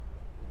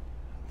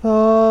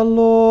The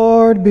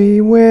Lord be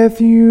with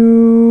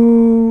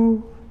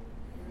you.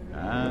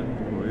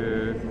 And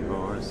with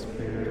your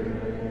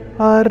spirit.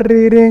 A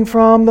reading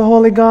from the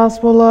Holy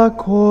Gospel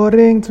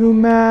according to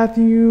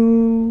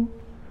Matthew.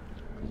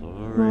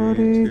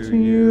 Glory to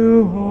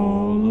you,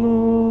 O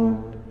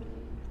Lord.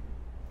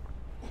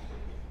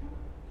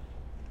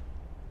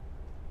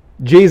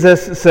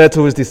 Jesus said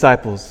to his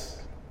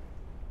disciples,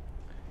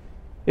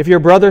 "If your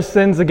brother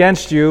sins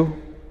against you,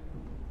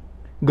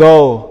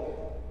 go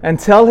and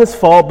tell his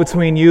fault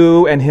between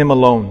you and him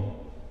alone.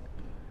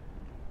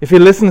 If he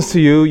listens to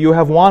you, you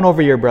have won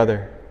over your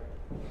brother.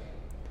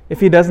 If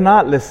he does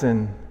not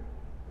listen,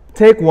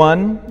 take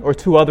one or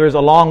two others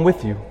along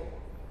with you,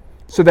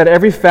 so that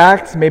every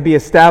fact may be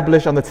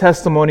established on the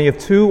testimony of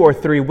 2 or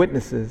 3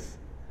 witnesses.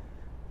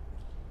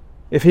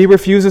 If he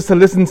refuses to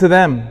listen to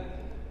them,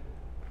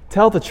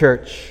 tell the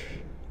church.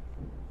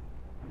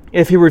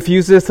 If he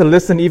refuses to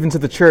listen even to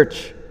the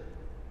church,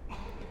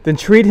 then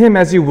treat him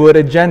as you would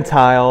a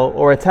Gentile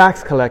or a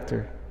tax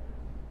collector.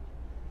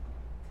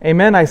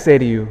 Amen, I say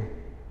to you,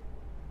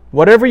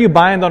 whatever you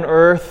bind on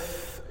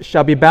earth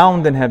shall be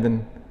bound in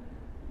heaven,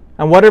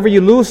 and whatever you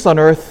loose on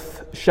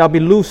earth shall be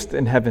loosed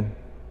in heaven.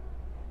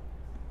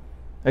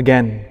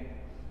 Again,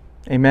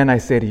 amen, I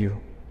say to you,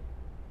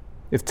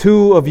 if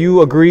 2 of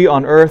you agree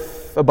on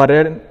earth about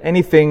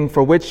anything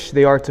for which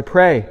they are to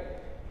pray,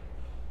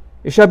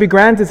 it shall be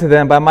granted to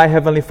them by my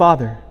heavenly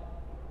Father.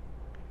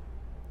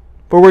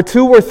 For where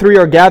 2 or 3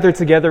 are gathered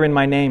together in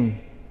my name,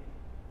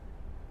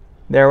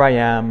 there I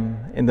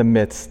am in the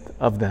midst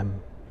of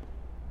them."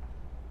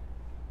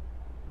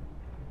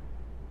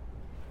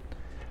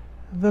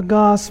 The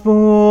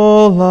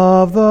Gospel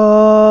of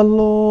the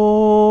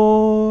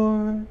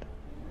Lord.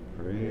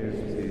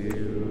 Praise to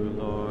you,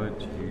 Lord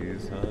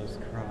Jesus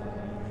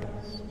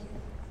Christ.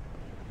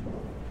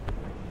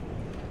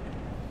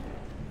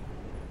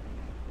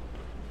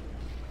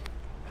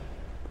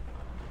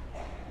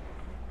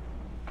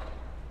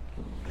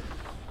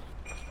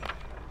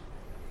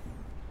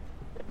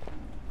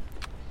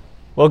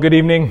 Well, good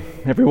evening,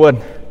 everyone.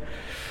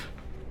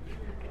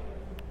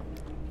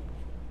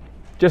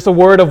 Just a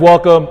word of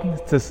welcome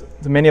to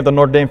many of the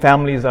Notre Dame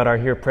families that are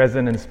here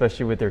present, and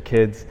especially with their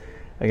kids.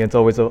 Again, it's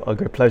always a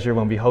great pleasure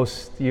when we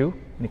host you.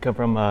 And you come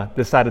from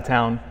this side of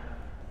town,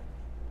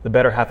 the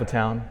better half of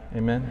town.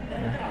 Amen?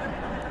 Yeah.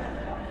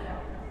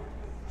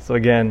 So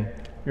again,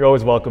 you're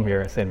always welcome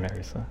here at St.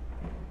 Mary's.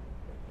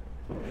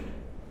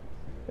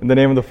 In the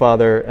name of the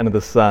Father, and of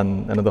the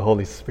Son, and of the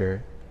Holy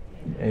Spirit.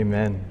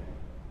 Amen.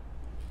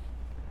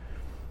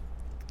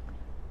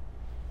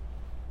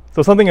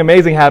 So something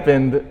amazing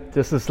happened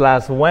just this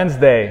last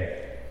Wednesday.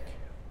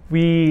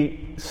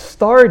 We've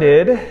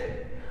added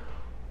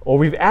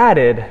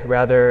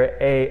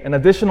an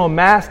additional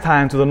Mass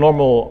time to the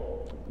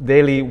normal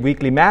daily,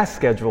 weekly Mass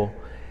schedule.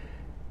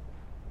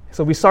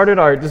 So we started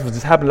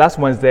this happened last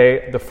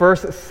Wednesday, the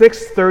first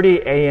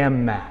 6:30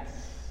 a.m. Mass.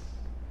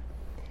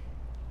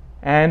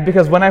 And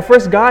because when I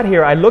first got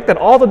here, I looked at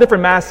all the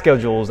different Mass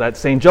schedules at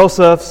St.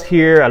 Joseph's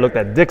here, I looked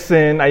at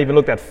Dixon, I even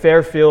looked at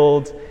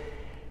Fairfield.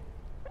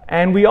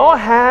 And we all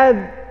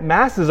had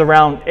Masses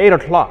around 8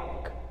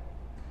 o'clock.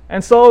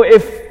 And so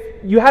if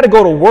you had to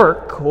go to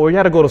work or you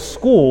had to go to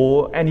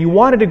school and you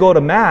wanted to go to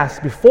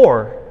Mass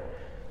before,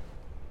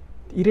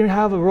 you didn't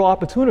have a real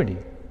opportunity.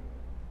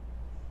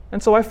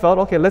 And so I felt,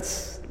 okay,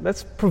 let's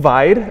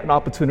provide an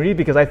opportunity,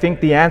 because I think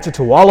the answer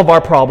to all of our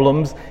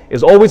problems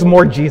is always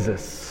more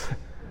Jesus.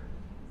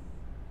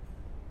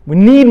 We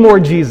need more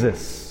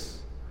Jesus.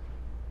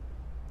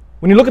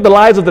 When you look at the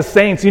lives of the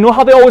saints, you know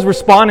how they always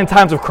respond in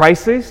times of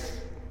crisis?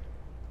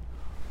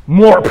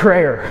 More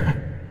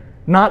prayer,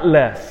 not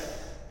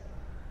less.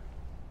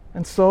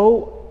 And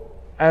so,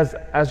 as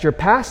your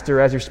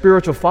pastor, as your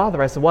spiritual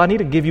father, I said, well, I need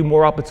to give you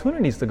more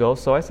opportunities to go.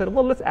 So I said,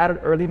 well, let's add an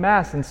early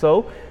Mass. And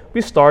so we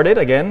started,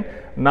 again,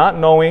 not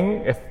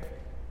knowing if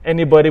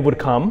anybody would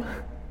come.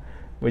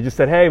 We just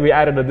said, hey, we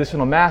added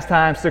additional Mass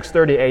time,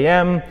 6:30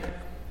 a.m.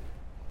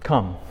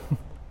 Come.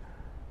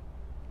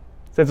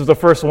 Since it was the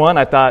first one,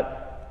 I thought,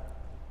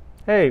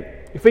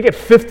 hey, if we get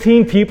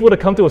 15 people to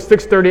come to a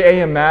 6:30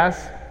 a.m.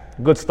 Mass,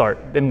 good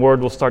start. Then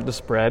word will start to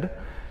spread.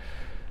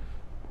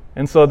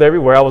 And so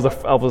everywhere I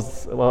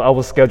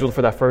was scheduled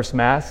for that first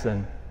Mass,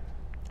 and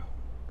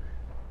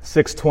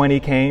 6:20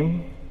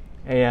 came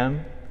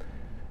a.m.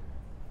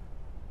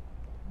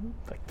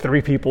 Like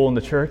 3 people in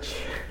the church.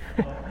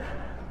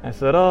 I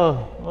said,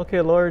 "Oh,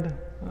 okay, Lord,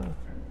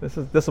 this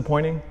is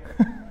disappointing."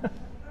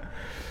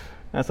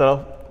 I said,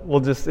 "Oh,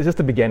 it's just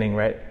the beginning,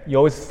 right? You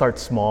always start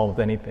small with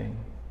anything."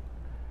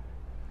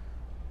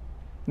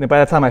 And then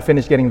by the time I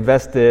finished getting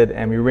vested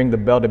and we ring the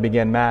bell to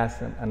begin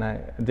Mass, and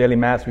daily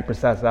Mass, we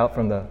process out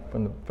from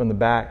the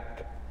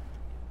back.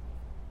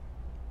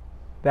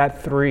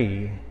 That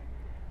 3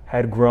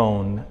 had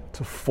grown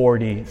to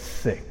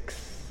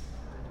 46.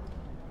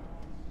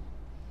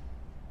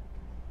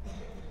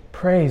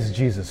 Praise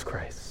Jesus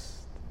Christ.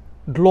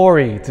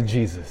 Glory to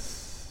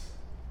Jesus.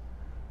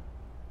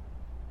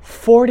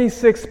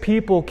 46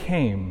 people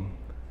came,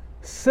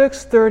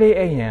 6:30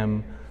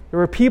 a.m., There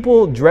were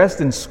people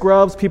dressed in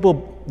scrubs,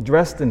 people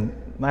dressed in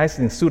nice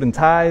in suit and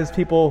ties,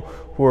 people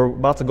who were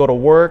about to go to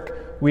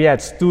work. We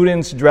had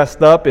students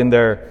dressed up in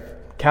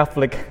their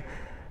Catholic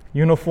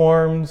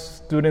uniforms,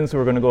 students who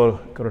were going to go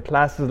to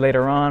classes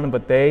later on,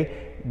 but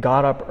they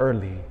got up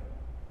early.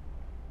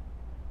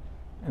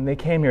 And they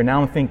came here.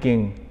 Now I'm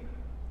thinking,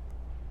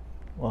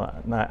 well,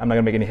 I'm not going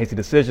to make any hasty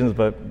decisions,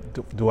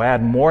 but do I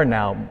add more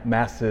now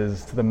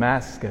masses to the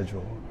mass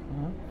schedule?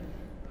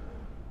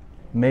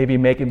 Maybe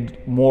make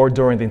it more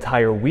during the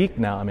entire week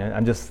now. I mean,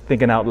 I'm just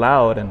thinking out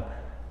loud, and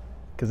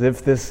because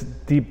if this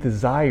deep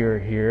desire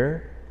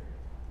here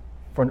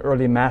for an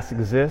early mass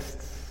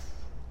exists,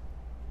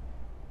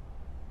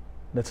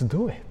 let's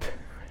do it.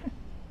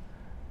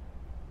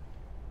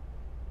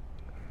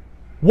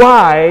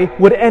 Why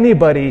would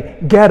anybody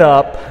get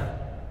up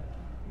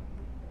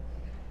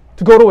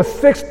to go to a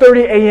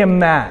 6:30 a.m.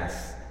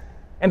 mass,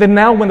 and then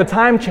now when the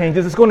time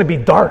changes, it's going to be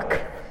dark?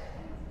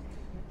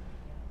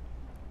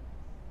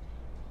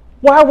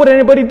 Why would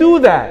anybody do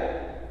that?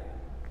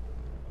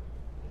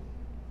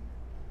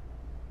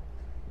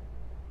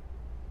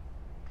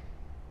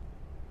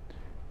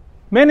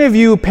 Many of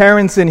you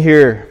parents in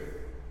here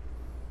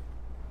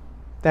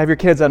that have your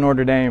kids at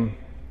Notre Dame,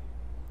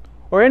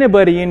 or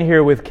anybody in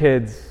here with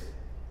kids,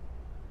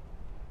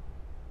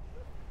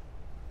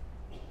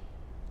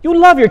 you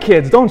love your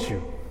kids, don't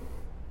you?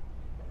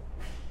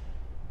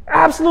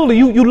 Absolutely.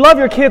 You love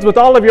your kids with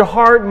all of your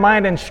heart,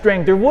 mind, and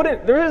strength.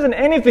 There isn't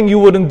anything you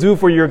wouldn't do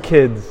for your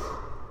kids.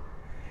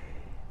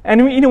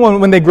 And you know,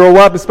 when they grow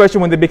up, especially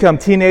when they become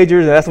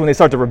teenagers, that's when they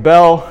start to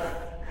rebel.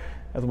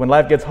 That's when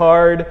life gets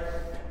hard.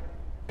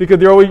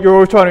 Because you're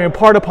always trying to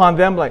impart upon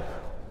them, like,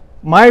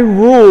 my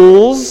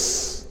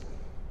rules,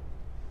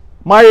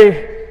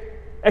 my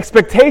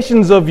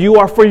expectations of you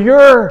are for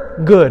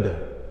your good.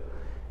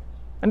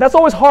 And that's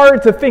always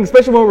hard to think,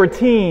 especially when we're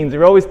teens.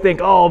 We always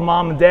think, oh,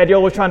 mom and dad, you're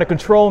always trying to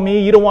control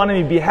me. You don't want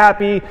me to be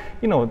happy.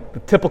 You know, the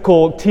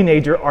typical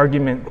teenager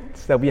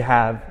arguments that we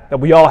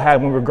all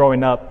had when we were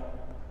growing up.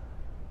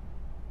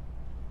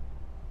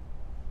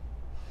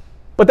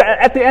 But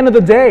at the end of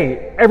the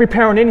day, every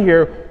parent in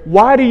here,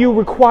 why do you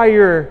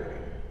require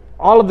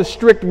all of the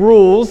strict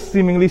rules,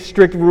 seemingly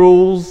strict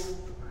rules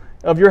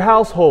of your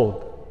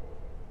household?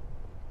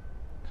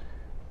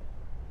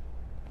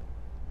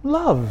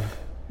 Love,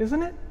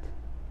 isn't it?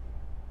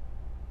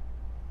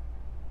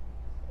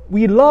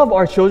 We love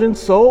our children,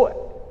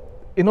 so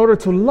in order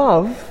to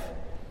love,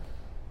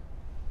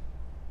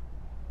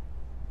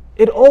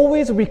 it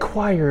always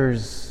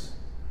requires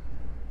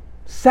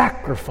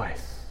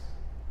sacrifice.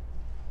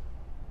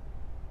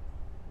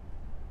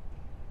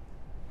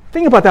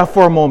 Think about that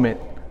for a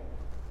moment.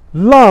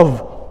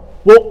 Love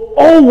will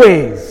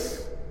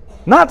always,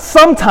 not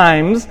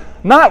sometimes,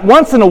 not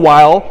once in a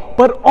while,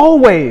 but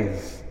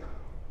always.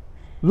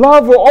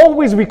 Love will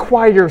always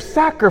require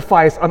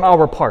sacrifice on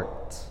our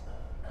part.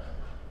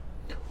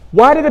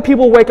 Why did the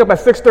people wake up at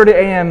 6:30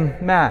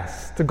 a.m.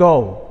 mass to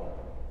go?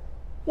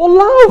 Well,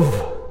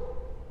 love.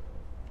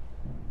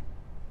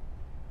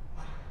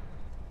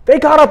 They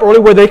got up early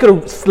where they could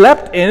have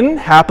slept in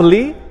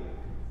happily.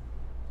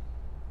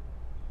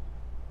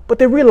 But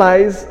they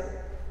realized,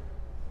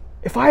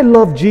 if I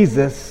love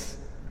Jesus,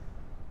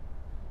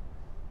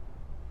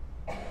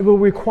 it will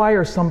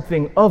require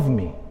something of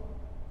me.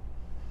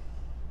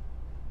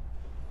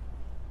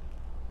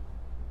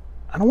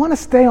 And I want to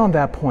stay on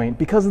that point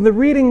because in the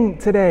reading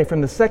today,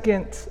 from the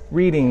second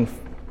reading,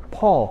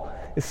 Paul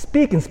is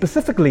speaking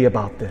specifically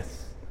about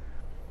this.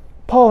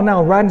 Paul,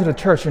 now writing to the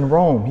church in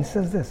Rome, he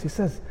says this. He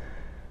says,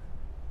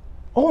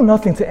 owe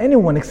nothing to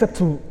anyone except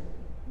to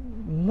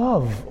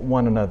love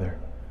one another.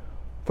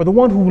 For the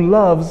one who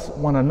loves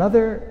one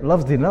another,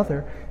 loves the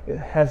other,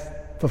 has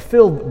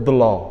fulfilled the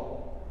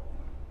law.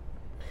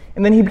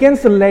 And then he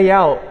begins to lay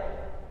out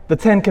the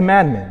 10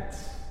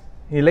 commandments.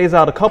 He lays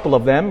out a couple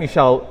of them. You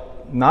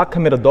shall not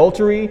commit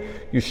adultery,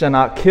 you shall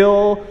not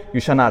kill, you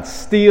shall not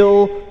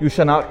steal, you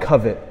shall not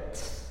covet.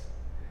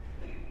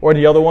 Or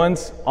the other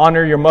ones,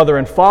 honor your mother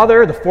and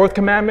father, the fourth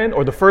commandment,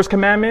 or the first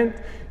commandment,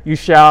 you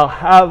shall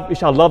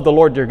love the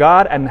Lord your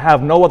God and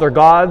have no other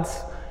gods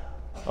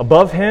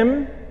above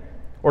him.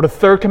 Or the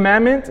third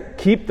commandment,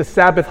 keep the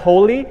Sabbath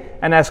holy.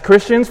 And as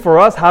Christians, for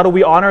us, how do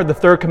we honor the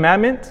third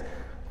commandment?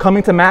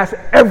 Coming to Mass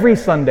every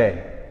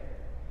Sunday.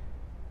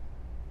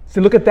 See,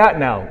 look at that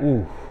now.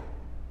 Ooh.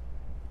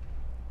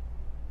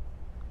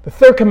 The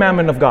third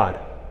commandment of God,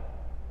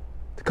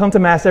 to come to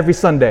Mass every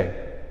Sunday.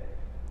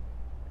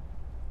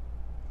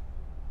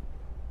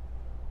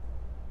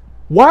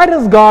 Why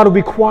does God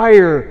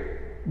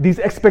require these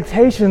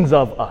expectations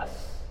of us?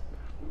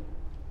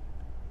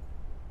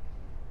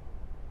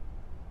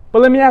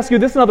 But let me ask you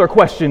this another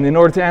question in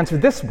order to answer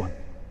this one.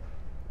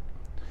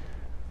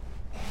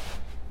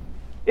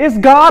 Is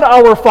God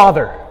our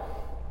Father?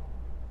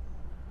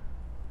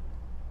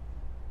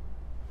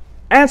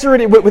 Answer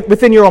it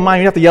within your own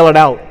mind. You have to yell it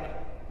out.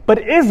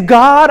 But is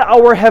God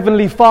our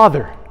Heavenly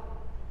Father?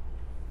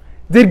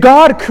 Did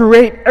God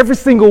create every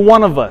single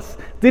one of us?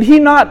 Did He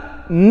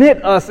not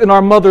knit us in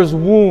our mother's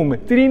womb?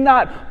 Did he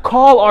not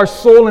call our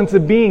soul into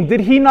being?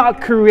 Did he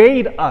not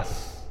create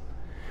us?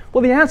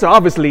 Well, the answer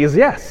obviously is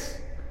yes.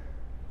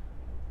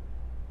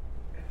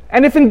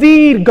 And if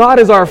indeed God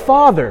is our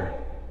Father,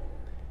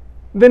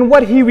 then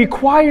what he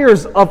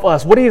requires of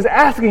us, what he is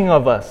asking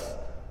of us,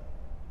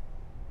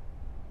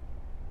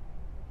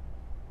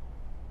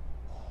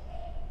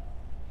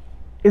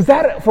 is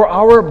that for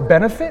our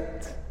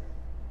benefit?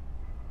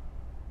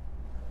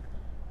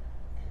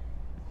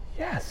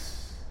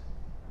 Yes.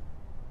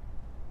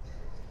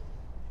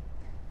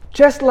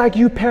 Just like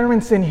you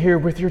parents in here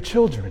with your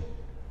children.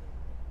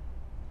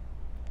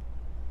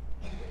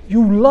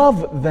 You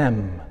love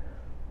them.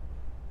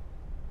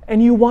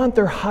 And you want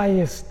their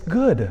highest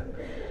good.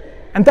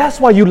 And that's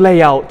why you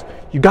lay out,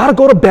 you got to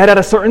go to bed at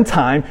a certain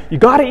time, you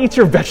got to eat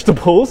your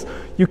vegetables,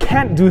 you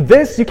can't do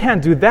this, you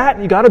can't do that,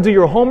 you got to do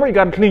your homework, you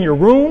got to clean your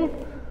room,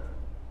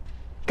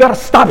 you got to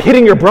stop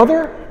hitting your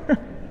brother, you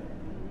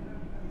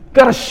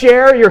got to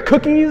share your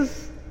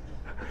cookies.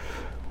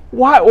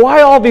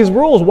 Why all these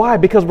rules? Why?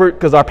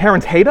 Because our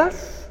parents hate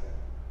us?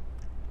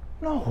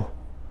 No.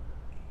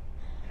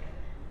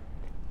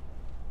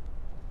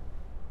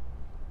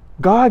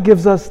 God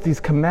gives us these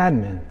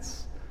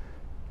commandments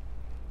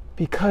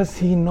because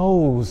he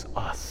knows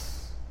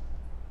us.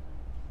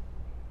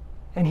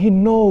 And he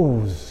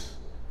knows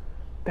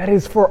that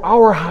is for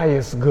our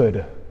highest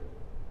good.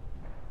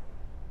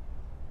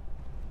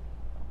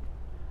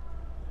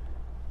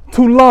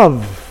 To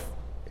love,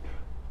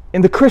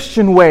 in the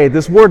Christian way,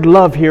 this word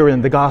love here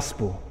in the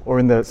gospel, or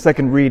in the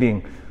second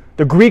reading,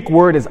 the Greek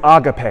word is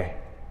agape.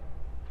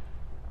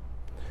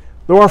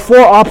 There are 4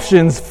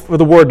 options for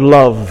the word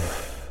love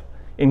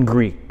in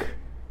Greek.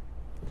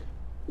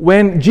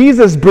 When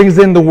Jesus brings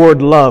in the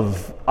word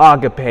love,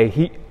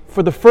 agape,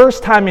 for the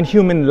first time in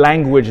human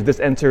language, this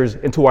enters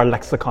into our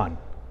lexicon.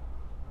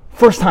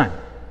 First time.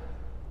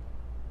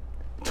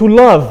 To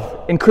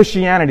love in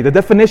Christianity, the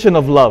definition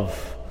of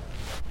love.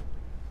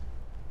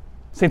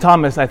 St.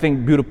 Thomas, I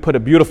think, put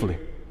it beautifully.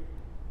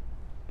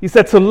 He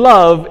said to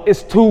love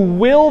is to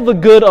will the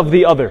good of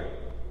the other.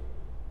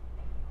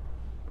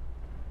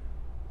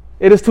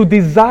 It is to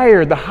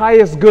desire the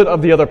highest good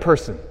of the other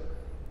person.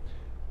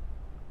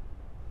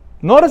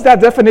 Notice that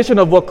definition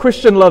of what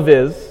Christian love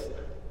is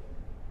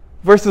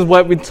versus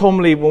what we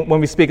normally, when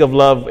we speak of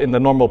love in the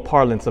normal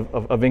parlance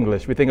of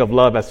English, we think of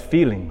love as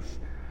feelings.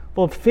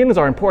 Well, feelings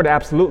are important,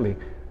 absolutely.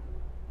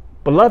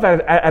 But love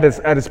at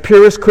its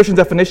purest Christian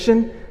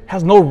definition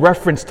has no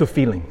reference to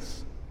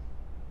feelings.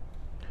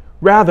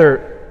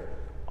 Rather,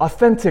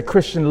 authentic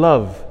Christian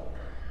love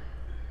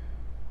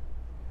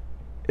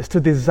is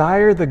to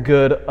desire the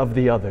good of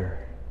the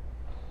other,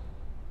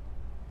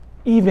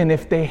 even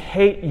if they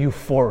hate you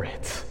for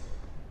it.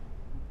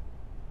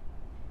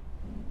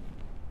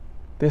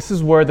 This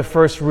is where the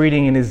first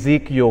reading in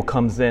Ezekiel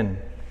comes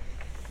in.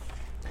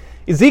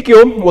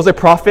 Ezekiel was a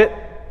prophet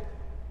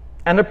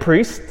and a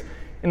priest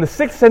in the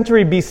 6th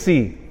century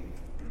BC.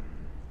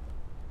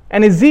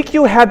 And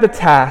Ezekiel had the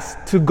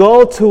task to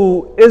go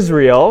to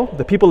Israel,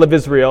 the people of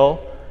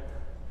Israel,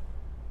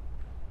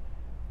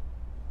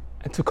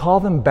 and to call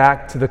them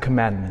back to the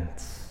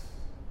commandments.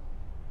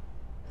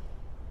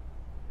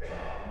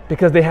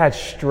 Because they had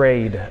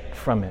strayed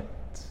from it.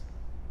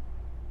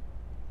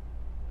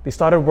 They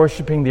started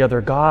worshiping the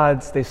other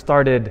gods. They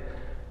started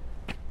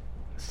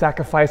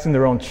sacrificing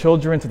their own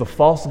children to the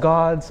false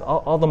gods,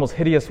 all the most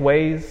hideous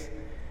ways.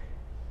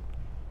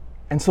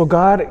 And so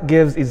God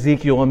gives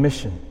Ezekiel a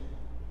mission.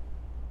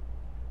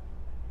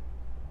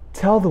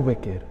 Tell the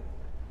wicked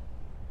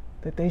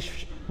that they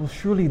will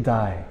surely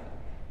die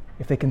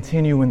if they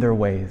continue in their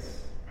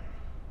ways.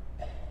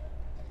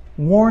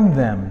 Warn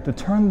them to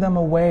turn them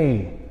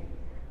away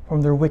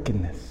from their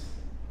wickedness.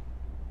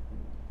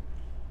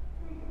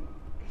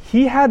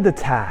 He had the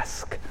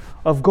task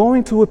of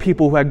going to a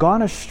people who had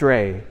gone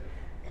astray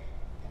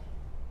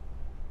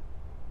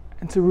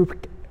and to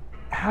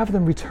have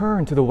them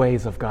return to the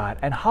ways of God.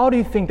 And how do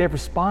you think they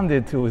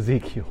responded to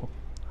Ezekiel?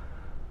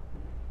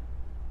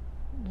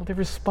 Well, they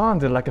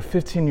responded like a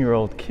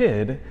 15-year-old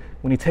kid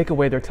when you take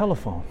away their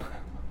telephone,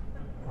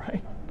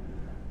 right?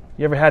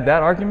 You ever had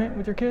that argument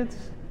with your kids?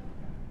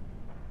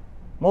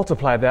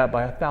 Multiply that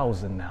by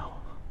 1,000 now.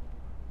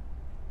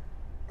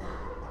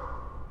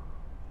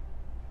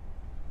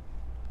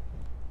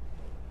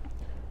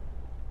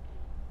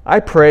 I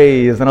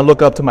praise and I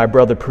look up to my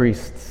brother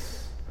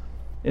priests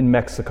in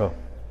Mexico.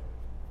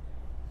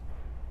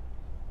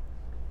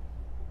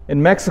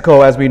 In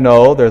Mexico, as we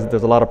know,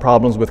 there's a lot of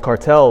problems with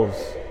cartels.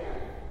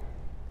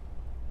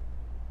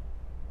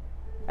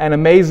 And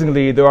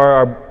amazingly, there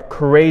are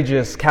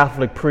courageous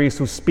Catholic priests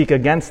who speak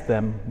against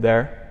them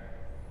there,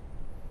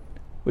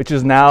 which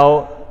is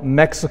now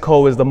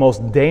Mexico is the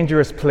most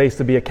dangerous place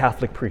to be a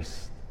Catholic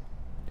priest.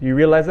 Do you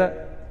realize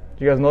that?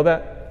 Do you guys know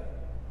that?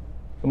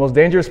 The most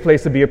dangerous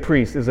place to be a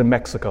priest is in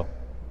Mexico.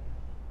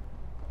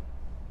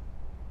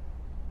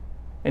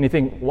 And you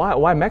think,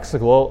 why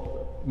Mexico?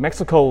 Well,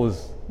 Mexico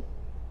is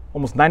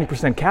almost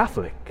 90%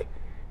 Catholic.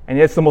 And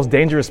yet it's the most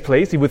dangerous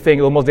place. You would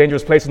think the most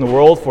dangerous place in the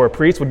world for a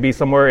priest would be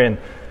somewhere in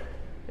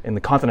in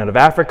the continent of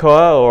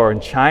Africa or in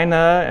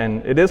China,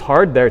 and it is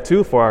hard there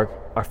too for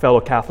our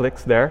fellow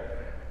Catholics there.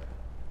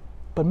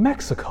 But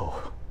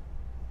Mexico,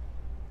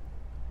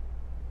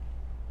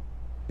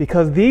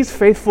 because these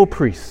faithful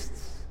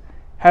priests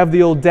have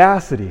the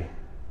audacity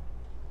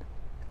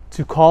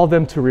to call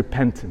them to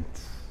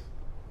repentance.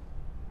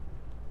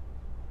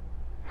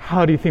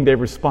 How do you think they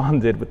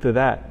responded to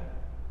that?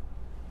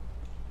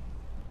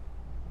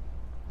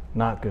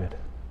 Not good.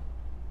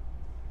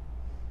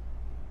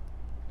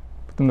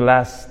 Within the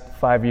last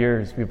 5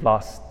 years, we've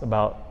lost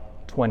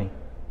about 20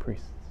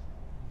 priests.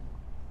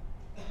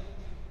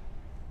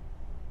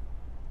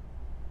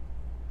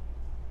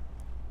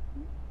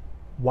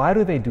 Why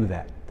do they do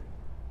that?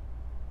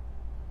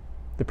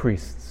 The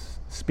priests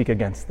speak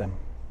against them.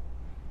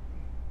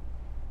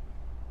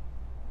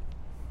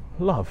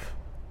 Love.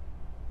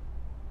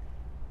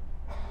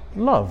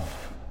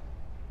 Love.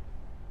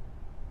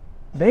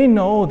 They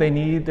know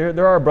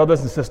there are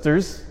brothers and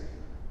sisters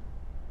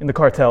in the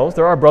cartels.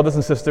 There are brothers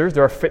and sisters.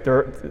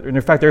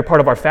 In fact, they're part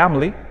of our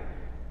family.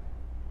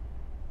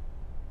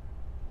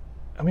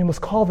 And we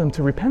must call them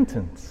to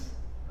repentance.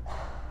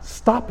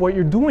 Stop what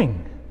you're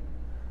doing.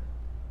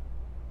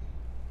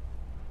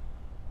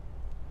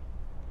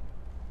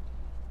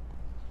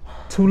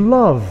 To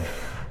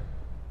love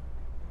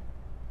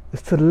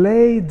is to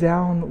lay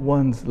down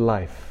one's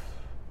life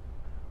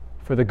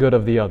for the good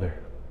of the other,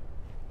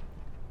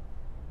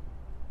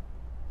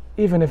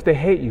 even if they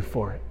hate you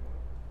for it.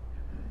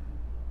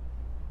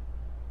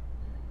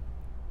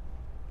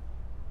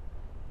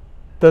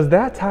 Does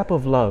that type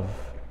of love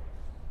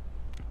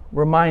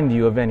remind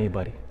you of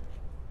anybody?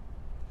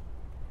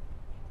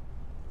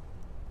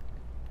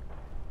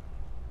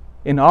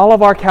 In all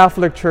of our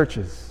Catholic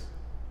churches,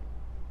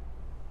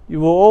 you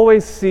will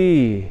always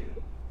see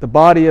the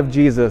body of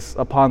Jesus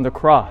upon the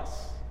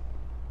cross.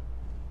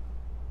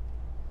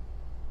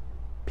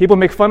 People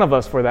make fun of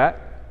us for that.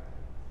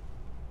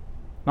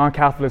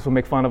 Non-Catholics will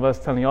make fun of us,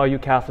 telling you, oh, you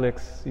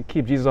Catholics, you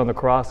keep Jesus on the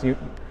cross. The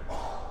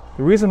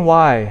reason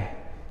why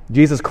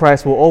Jesus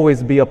Christ will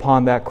always be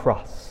upon that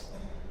cross,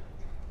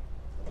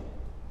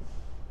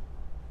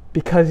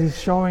 because he's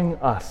showing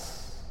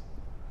us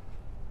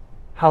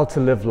how to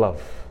live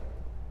love.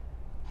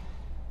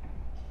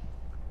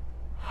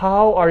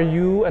 How are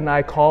you and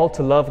I called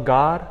to love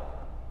God?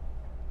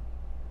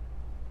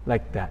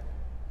 Like that.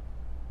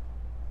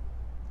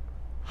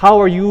 How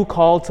are you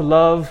called to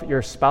love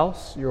your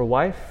spouse, your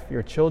wife,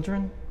 your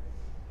children?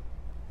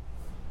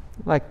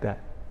 Like that.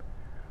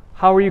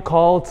 How are you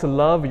called to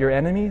love your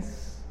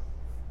enemies?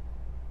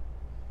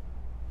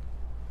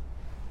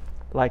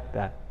 Like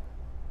that.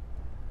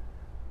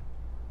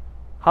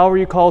 How are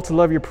you called to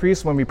love your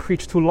priest when we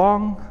preach too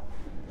long?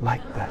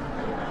 Like that.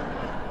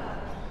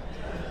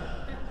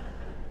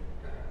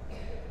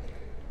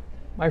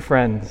 My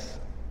friends,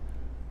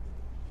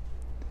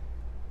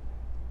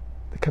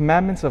 the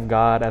commandments of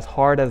God, as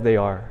hard as they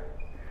are,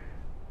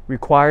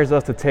 requires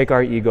us to take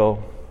our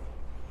ego,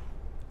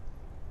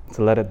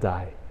 to let it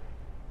die.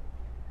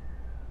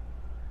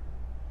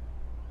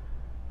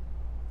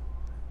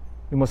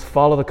 We must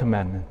follow the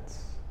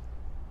commandments.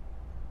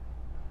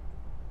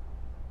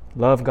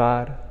 Love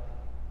God,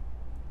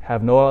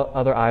 have no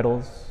other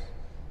idols,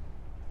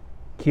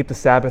 keep the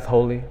Sabbath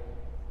holy,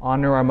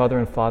 honor our mother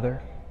and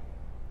father,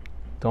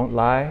 don't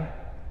lie,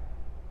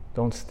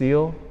 don't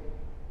steal,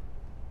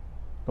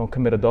 don't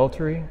commit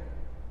adultery,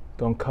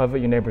 don't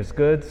covet your neighbor's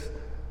goods,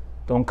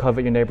 don't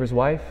covet your neighbor's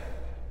wife.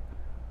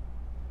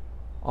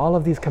 All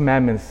of these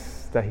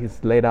commandments that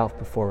he's laid out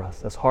before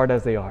us, as hard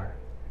as they are,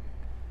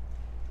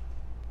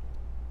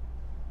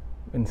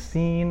 when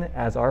seen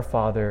as our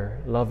Father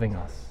loving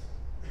us,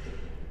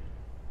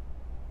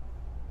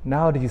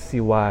 now do you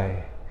see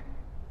why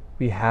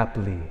we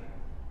happily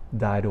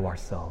die to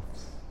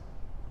ourselves?